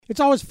It's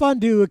always fun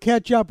to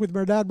catch up with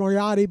Mehrdad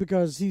Moayedi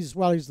because he's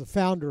the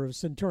founder of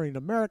Centurion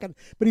American,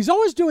 but he's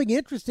always doing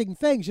interesting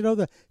things. You know,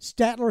 the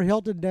Statler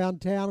Hilton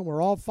downtown, and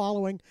we're all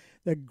following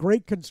the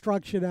great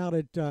construction out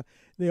at the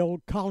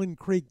old Collin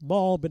Creek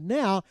Mall. But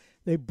now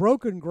they've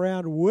broken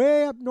ground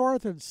way up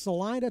north in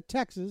Salina,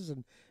 Texas,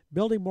 and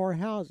building more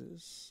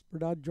houses.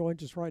 Mehrdad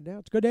joins us right now.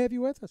 It's good to have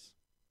you with us.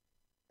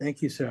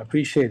 Thank you, sir. I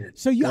appreciate it.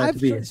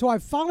 So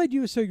I've followed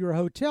you. So you're a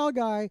hotel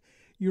guy.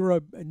 You're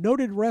a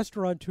noted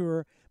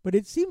restaurateur, but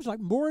it seems like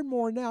more and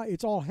more now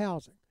it's all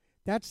housing.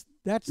 That's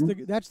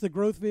the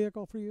growth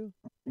vehicle for you.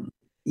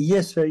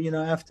 Yes, sir. You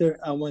know, after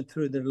I went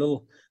through the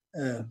little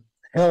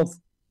health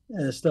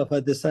stuff, I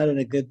decided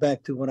to get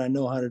back to what I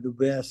know how to do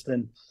best,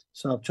 and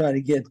so I'll try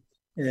to get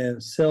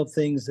sell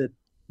things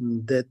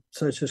that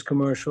such as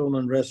commercial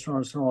and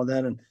restaurants and all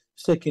that, and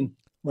sticking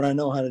what I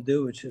know how to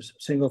do, which is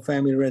single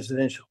family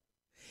residential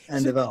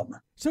and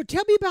development. So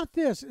tell me about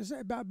this,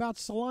 about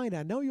Salina.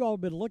 I know you all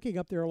have been looking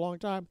up there a long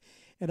time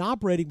and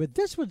operating, but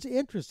this one's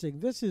interesting.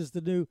 This is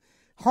the new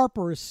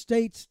Harper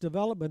Estates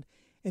development,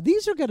 and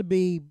these are going to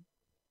be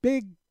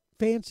big,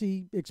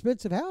 fancy,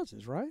 expensive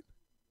houses, right?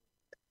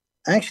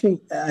 Actually,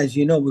 as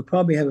you know, we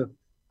probably have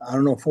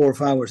 4 or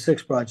 5 or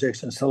 6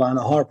 projects in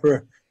Salina.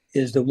 Harper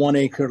is the 1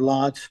 acre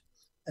lot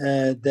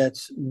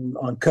that's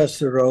on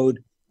Custer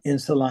Road in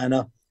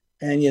Salina.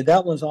 And yeah,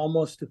 that one's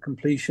almost to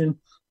completion.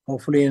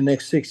 Hopefully in the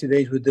next 60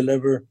 days, we'll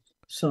deliver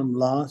some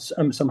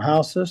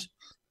houses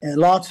and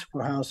lots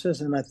for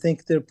houses. And I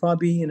think they're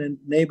probably in a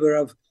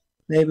neighborhood of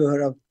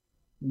 $1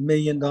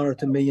 million to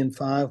 $1.5 million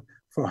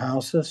for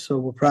houses. So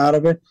we're proud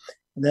of it.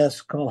 And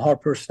that's called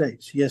Harper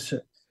Estates. Yes,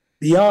 sir.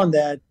 Beyond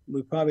that,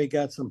 we probably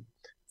got some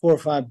 4 or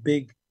 5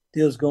 big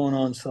deals going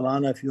on in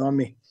Salina. If you want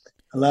me to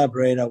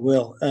elaborate, I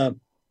will. If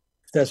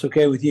that's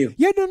okay with you.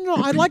 Yeah, no.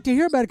 I'd like to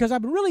hear about it because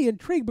I'm really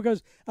intrigued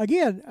because,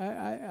 again,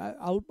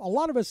 a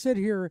lot of us sit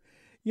here,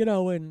 you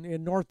know,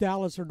 in North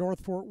Dallas or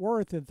North Fort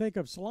Worth and think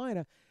of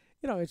Salina.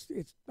 You know, it's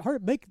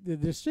hard to make the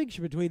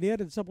distinction between it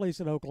and someplace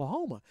in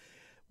Oklahoma.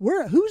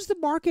 Who's the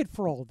market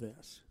for all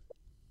this?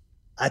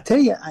 I tell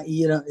you,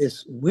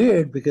 it's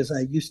weird because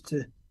I used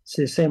to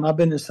say the same. I've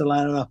been in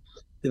Salina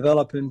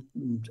developing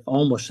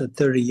almost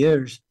 30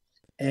 years.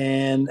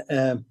 And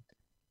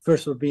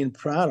first of all, being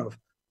proud of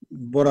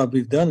what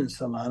we've done in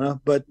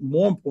Salina, but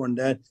more important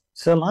that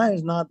Salina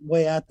is not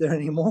way out there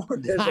anymore.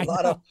 There's a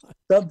lot of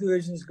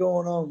subdivisions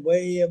going on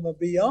way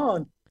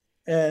beyond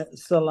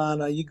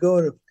Salina. You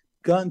go to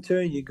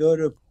Gunter, you go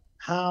to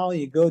Howell,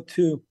 you go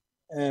to,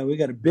 we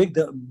got a big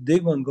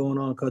one going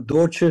on called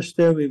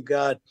Dorchester. We've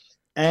got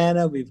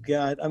Anna,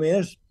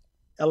 there's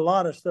a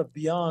lot of stuff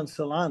beyond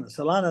Salina.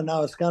 Salina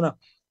now is kind of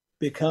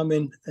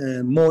becoming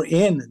more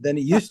in than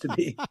it used to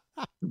be.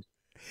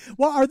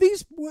 Well,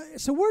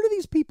 so where do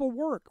these people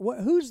work?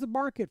 Who's the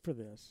market for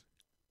this?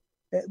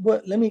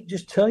 Well, let me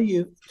just tell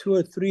you 2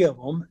 or 3 of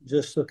them,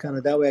 just so kind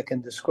of that way I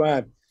can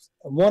describe.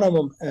 One of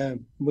them,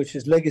 which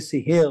is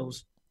Legacy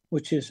Hills,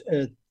 which is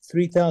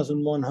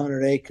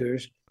 3,100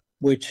 acres,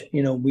 which,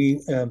 you know,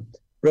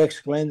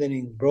 Rex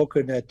Glendinning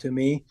brokered that to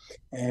me,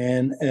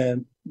 and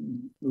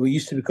we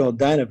used to be called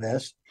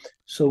Dynavest.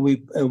 So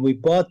we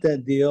bought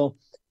that deal.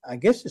 I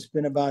guess it's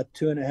been about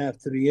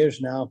 2.5, 3 years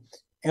now,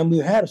 and we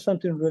had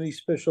something really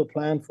special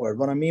planned for it.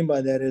 What I mean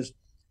by that is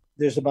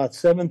there's about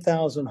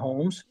 7,000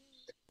 homes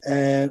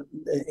in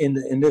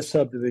this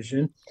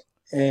subdivision,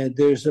 and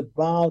there's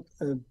about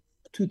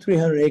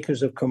 200-300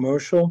 acres of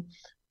commercial,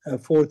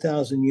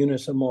 4,000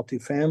 units of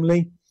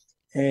multifamily.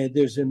 And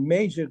there's a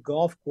major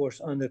golf course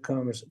under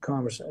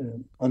construction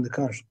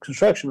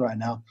right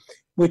now,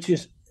 which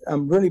is,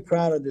 I'm really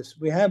proud of this.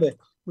 We have a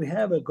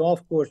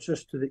golf course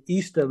just to the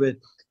east of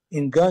it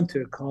in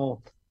Gunter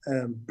called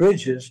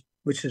Bridges,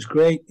 which is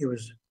great. It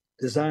was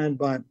designed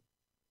by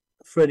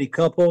Freddie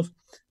Couples,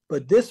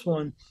 but this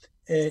one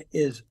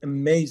is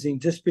amazing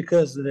just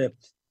because of the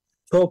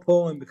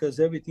topo and because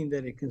everything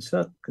that it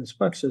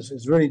constructs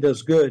is really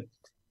does good.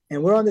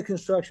 And we're under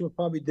construction. We'll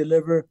probably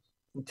deliver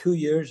in 2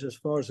 years as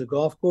far as the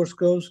golf course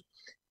goes.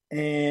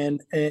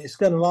 And it's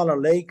got a lot of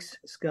lakes.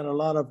 It's got a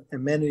lot of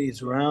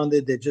amenities around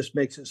it that just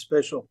makes it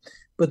special.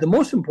 But the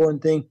most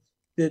important thing,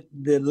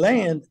 the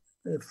land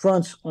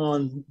fronts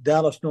on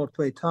Dallas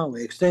Northway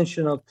Tollway,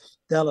 extension of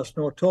Dallas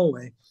North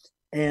Tollway.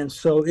 And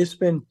so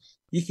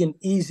you can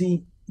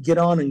easy get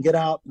on and get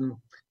out and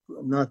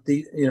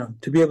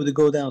to be able to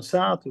go down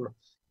south. Or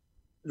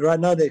right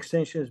now the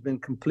extension has been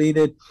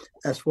completed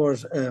as far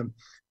as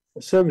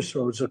service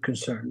roads are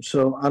concerned.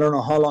 So I don't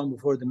know how long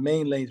before the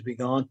main lanes be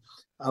gone.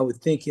 I would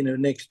think in the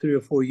next 3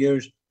 or 4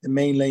 years, the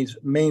main lanes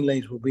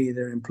will be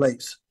there in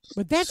place.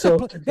 But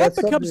that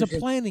becomes a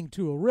planning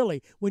tool,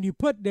 really, when you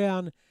put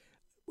down,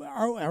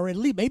 or at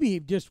least maybe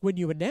just when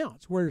you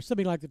announce where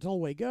something like the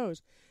tollway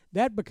goes,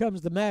 that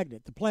becomes the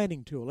magnet, the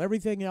planning tool.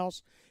 Everything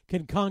else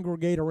can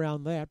congregate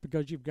around that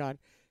because you've got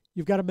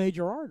a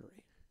major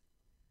artery.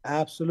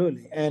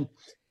 Absolutely, and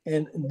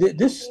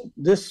this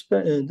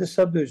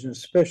subdivision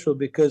is special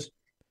because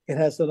it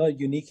has a lot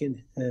of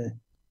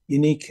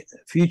unique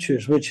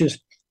features, which is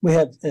we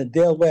have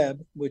Dale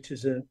Webb, which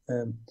is a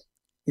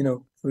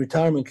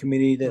retirement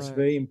committee that's Right.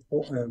 very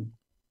important,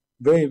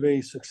 very,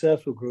 very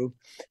successful group.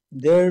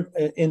 They're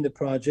in the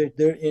project.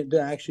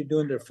 They're actually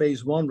doing their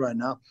phase one right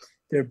now.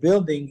 They're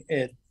building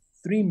a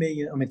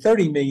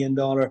 $30 million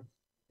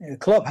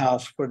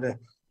clubhouse for the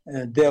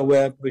Del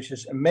Webb, which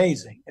is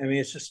amazing. I mean,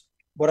 it's just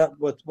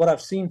what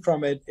I've seen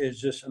from it is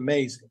just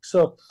amazing.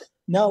 So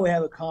now we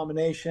have a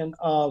combination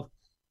of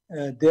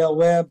Del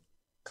Webb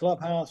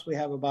clubhouse. We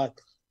have about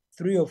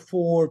 3 or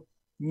 4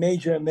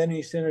 major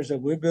amenity centers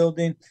that we're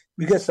building.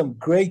 We got some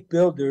great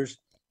builders.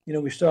 You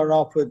know, we start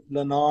off with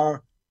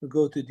Lennar. We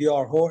go to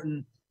D.R.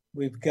 Horton.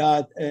 We've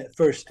got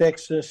First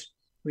Texas.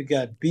 We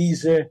got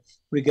Beazer.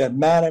 We got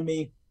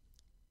Mattamy.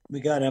 We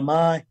got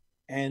MI.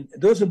 And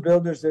those are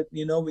builders that,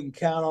 you know, we can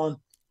count on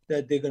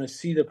that they're going to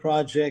see the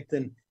project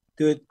and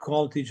do a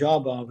quality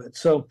job of it.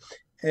 So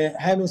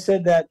having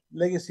said that,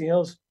 Legacy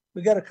Hills,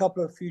 we got a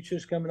couple of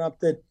futures coming up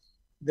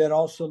that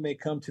also may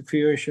come to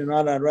fruition.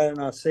 I'd rather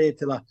not say it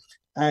till I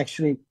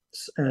actually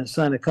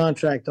sign a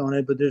contract on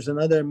it, but there's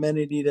another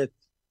amenity that's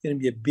going to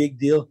be a big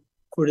deal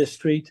for this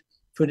street,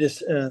 for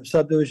this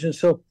subdivision.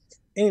 So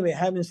anyway,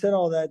 having said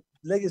all that,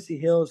 Legacy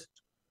Hills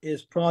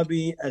is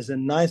probably as a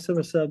nice of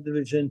a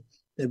subdivision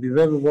that we've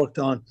ever worked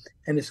on,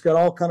 and it's got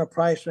all kind of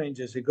price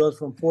ranges. It goes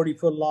from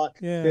 40-foot lot,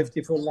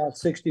 50-foot lot,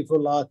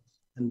 60-foot lot,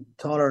 and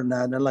taller than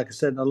that. And like I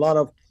said, a lot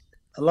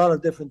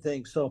of different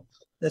things. So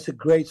that's a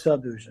great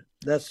subdivision.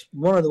 That's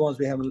one of the ones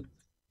we have in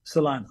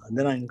Salina, and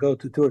then I can go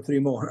to 2 or 3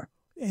 more.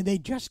 And they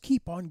just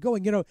keep on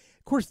going. You know,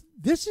 of course,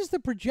 this is the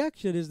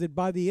projection, is that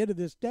by the end of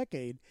this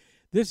decade,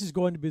 this is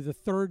going to be the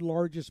 3rd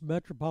largest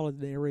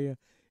metropolitan area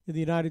in the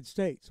United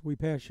States. We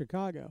pass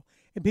Chicago.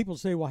 And people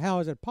say, well, how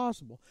is it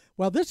possible?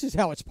 Well, this is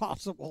how it's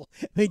possible.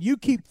 I mean, you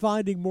keep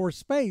finding more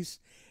space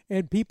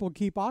and people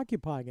keep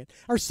occupying it.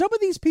 Are some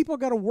of these people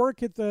going to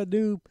work at the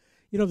new,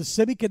 you know, the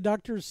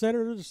semiconductor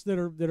centers that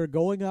are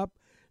going up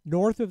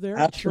north of there?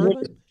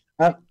 Absolutely.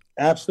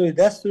 Absolutely.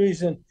 That's the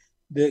reason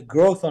the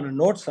growth on the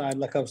north side,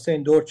 like I was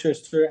saying,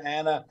 Dorchester,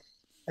 Anna,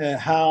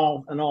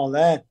 Howell, and all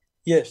that.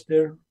 Yes,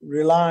 they're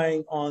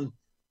relying on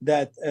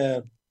that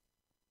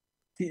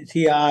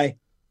TI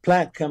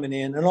plant coming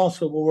in. And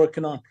also we're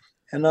working on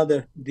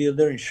another deal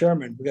there in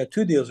Sherman. We got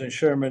 2 deals in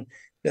Sherman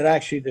that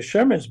actually the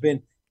Sherman's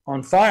been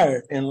on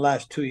fire in the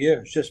last 2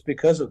 years just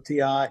because of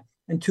TI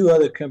and 2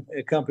 other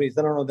companies.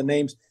 I don't know the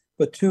names,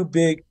 but 2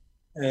 big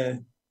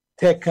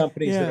tech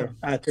companies that are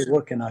out there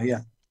working now.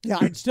 Yeah. Yeah,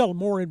 and still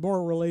more and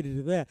more related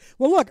to that.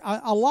 Well, look,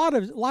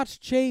 lots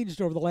changed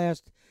over the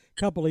last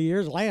couple of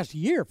years, last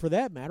year for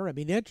that matter. I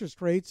mean,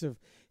 interest rates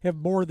have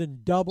more than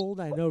doubled.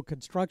 I know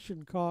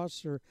construction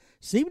costs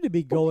seem to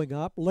be going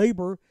up.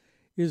 Labor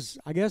is,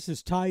 I guess,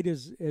 as tight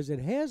as it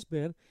has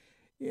been.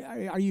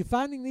 Are you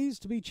finding these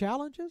to be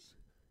challenges?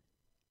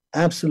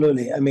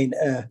 Absolutely. I mean,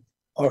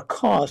 our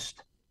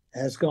cost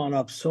has gone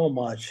up so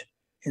much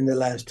in the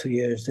last 2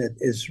 years that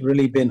it's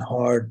really been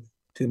hard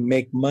to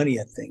make money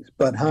at things.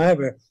 But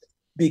however,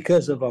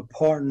 because of our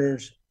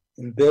partners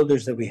and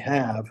builders that we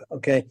have,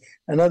 okay,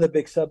 another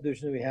big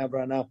subdivision that we have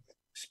right now,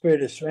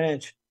 Spiritus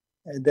Ranch,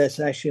 that's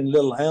actually in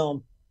Little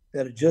Elm,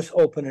 that are just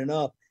opening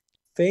up.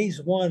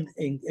 Phase 1,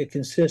 it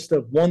consists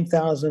of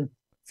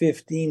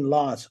 1,015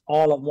 lots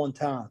all at one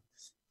time.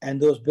 And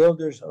those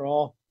builders are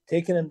all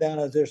taking them down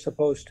as they're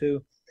supposed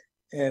to.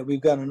 We've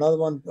got another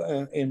one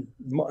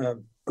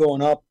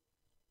going up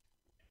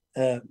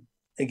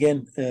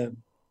again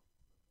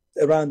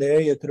around the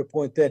area, to the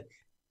point that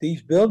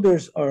these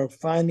builders are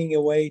finding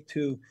a way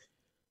to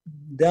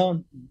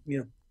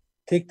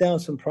take down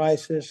some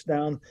prices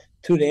down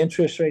to the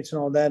interest rates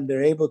and all that. And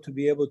they're able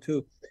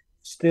to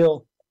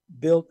still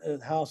build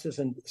houses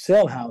and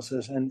sell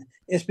houses. And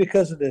it's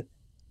because of the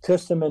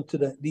testament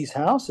to these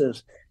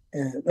houses,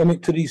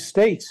 to these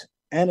states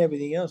and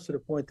everything else, to the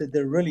point that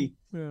they're really,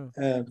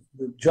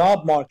 the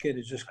job market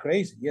is just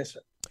crazy. Yes,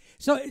 sir.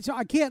 So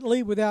I can't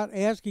leave without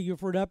asking you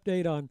for an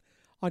update on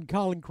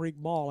Collin Creek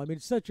Mall. I mean,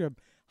 it's such a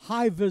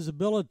high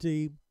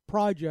visibility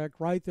project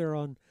right there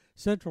on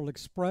Central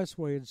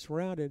Expressway and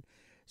surrounded.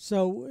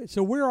 So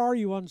where are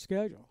you on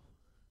schedule?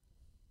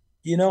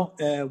 You know,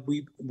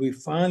 we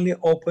finally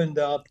opened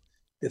up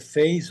the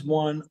phase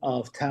 1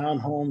 of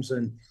townhomes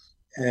and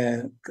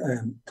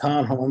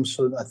townhomes.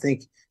 So I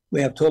think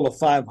we have a total of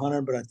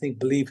 500, but I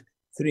believe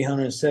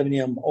 370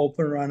 of them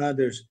open right now.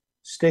 There's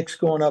sticks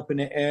going up in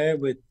the air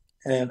with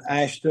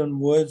Ashton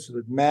Woods,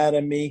 with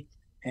Mattamy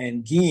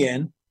and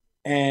Guillen.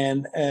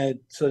 And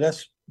so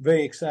that's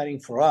very exciting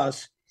for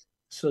us.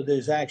 So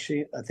there's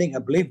actually, I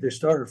believe they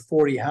started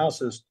 40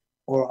 houses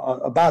or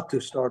are about to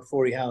start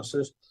 40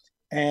 houses.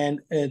 And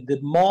the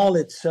mall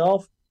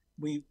itself,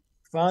 we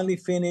finally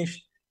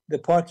finished the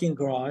parking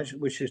garage,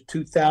 which is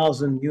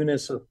 2,000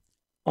 units of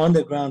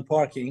underground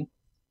parking.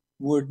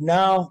 We're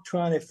now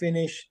trying to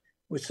finish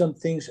with some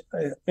things,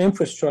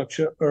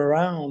 infrastructure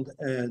around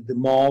the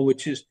mall,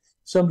 which is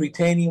some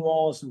retaining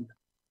walls and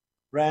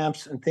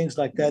ramps and things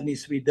like that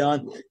needs to be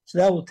done. So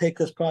that will take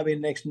us probably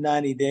the next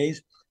 90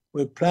 days.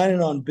 We're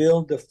planning on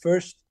building the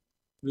first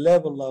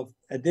level of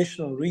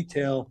additional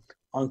retail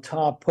on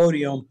top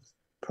podium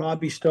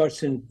probably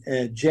starts in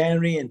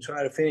January and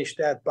try to finish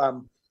that by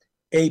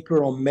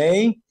April or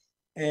May.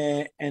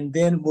 And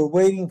then we're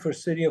waiting for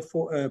City of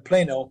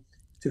Plano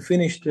to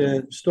finish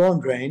the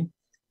storm drain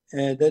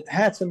that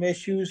had some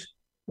issues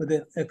with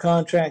a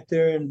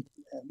contractor, and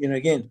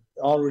again,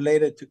 all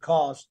related to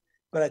cost.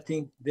 But I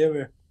think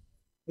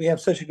we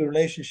have such a good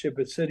relationship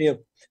with City of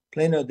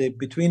Plano that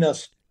between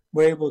us,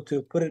 we're able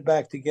to put it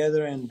back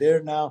together, and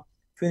they're now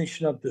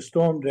finishing up the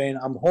storm drain.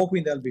 I'm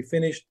hoping that'll be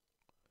finished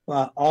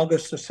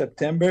August or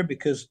September,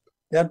 because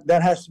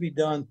that has to be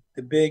done,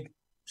 the big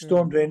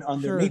storm drain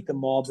underneath the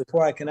mall,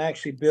 before I can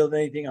actually build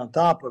anything on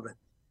top of it.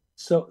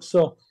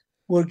 So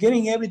we're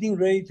getting everything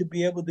ready to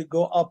be able to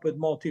go up with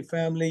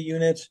multifamily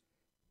units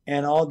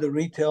and all the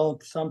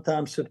retail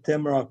sometime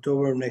September,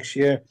 October of next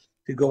year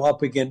to go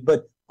up again.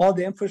 But all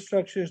the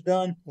infrastructure is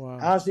done. Wow.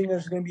 Housing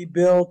is going to be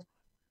built.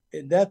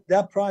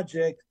 That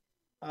project,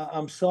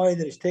 I'm sorry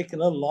that it's taken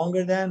a little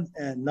longer and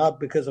not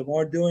because of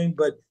our doing,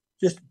 but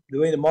just the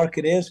way the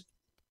market is.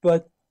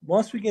 But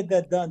once we get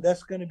that done,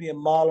 that's going to be a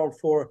model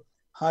for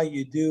how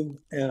you do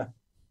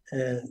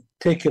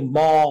take a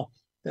mall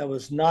that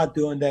was not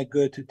doing that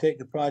good to take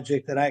a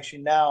project that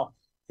actually now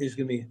is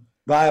going to be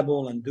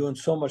viable and doing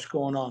so much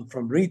going on,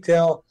 from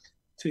retail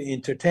to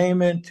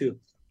entertainment to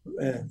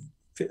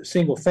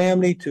single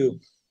family to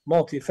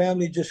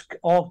multifamily, just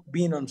all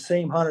being on the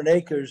same 100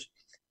 acres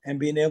and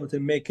being able to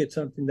make it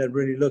something that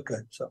really look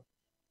good. So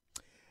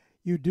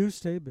you do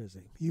stay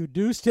busy. You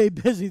do stay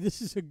busy.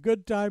 This is a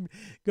good time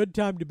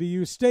to be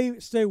you.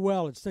 Stay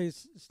well and stay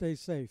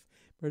safe.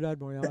 Mehrdad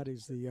Moayedi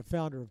is the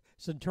founder of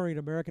Centurion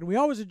American. We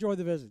always enjoy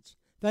the visits.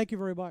 Thank you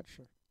very much,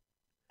 sir.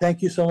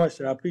 Thank you so much,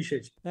 sir. I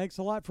appreciate you. Thanks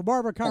a lot. For more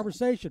of our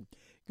conversation,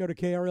 go to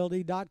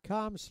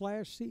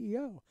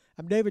krld.com/CEO.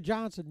 I'm David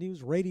Johnson,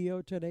 News Radio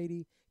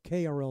 1080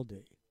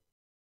 KRLD.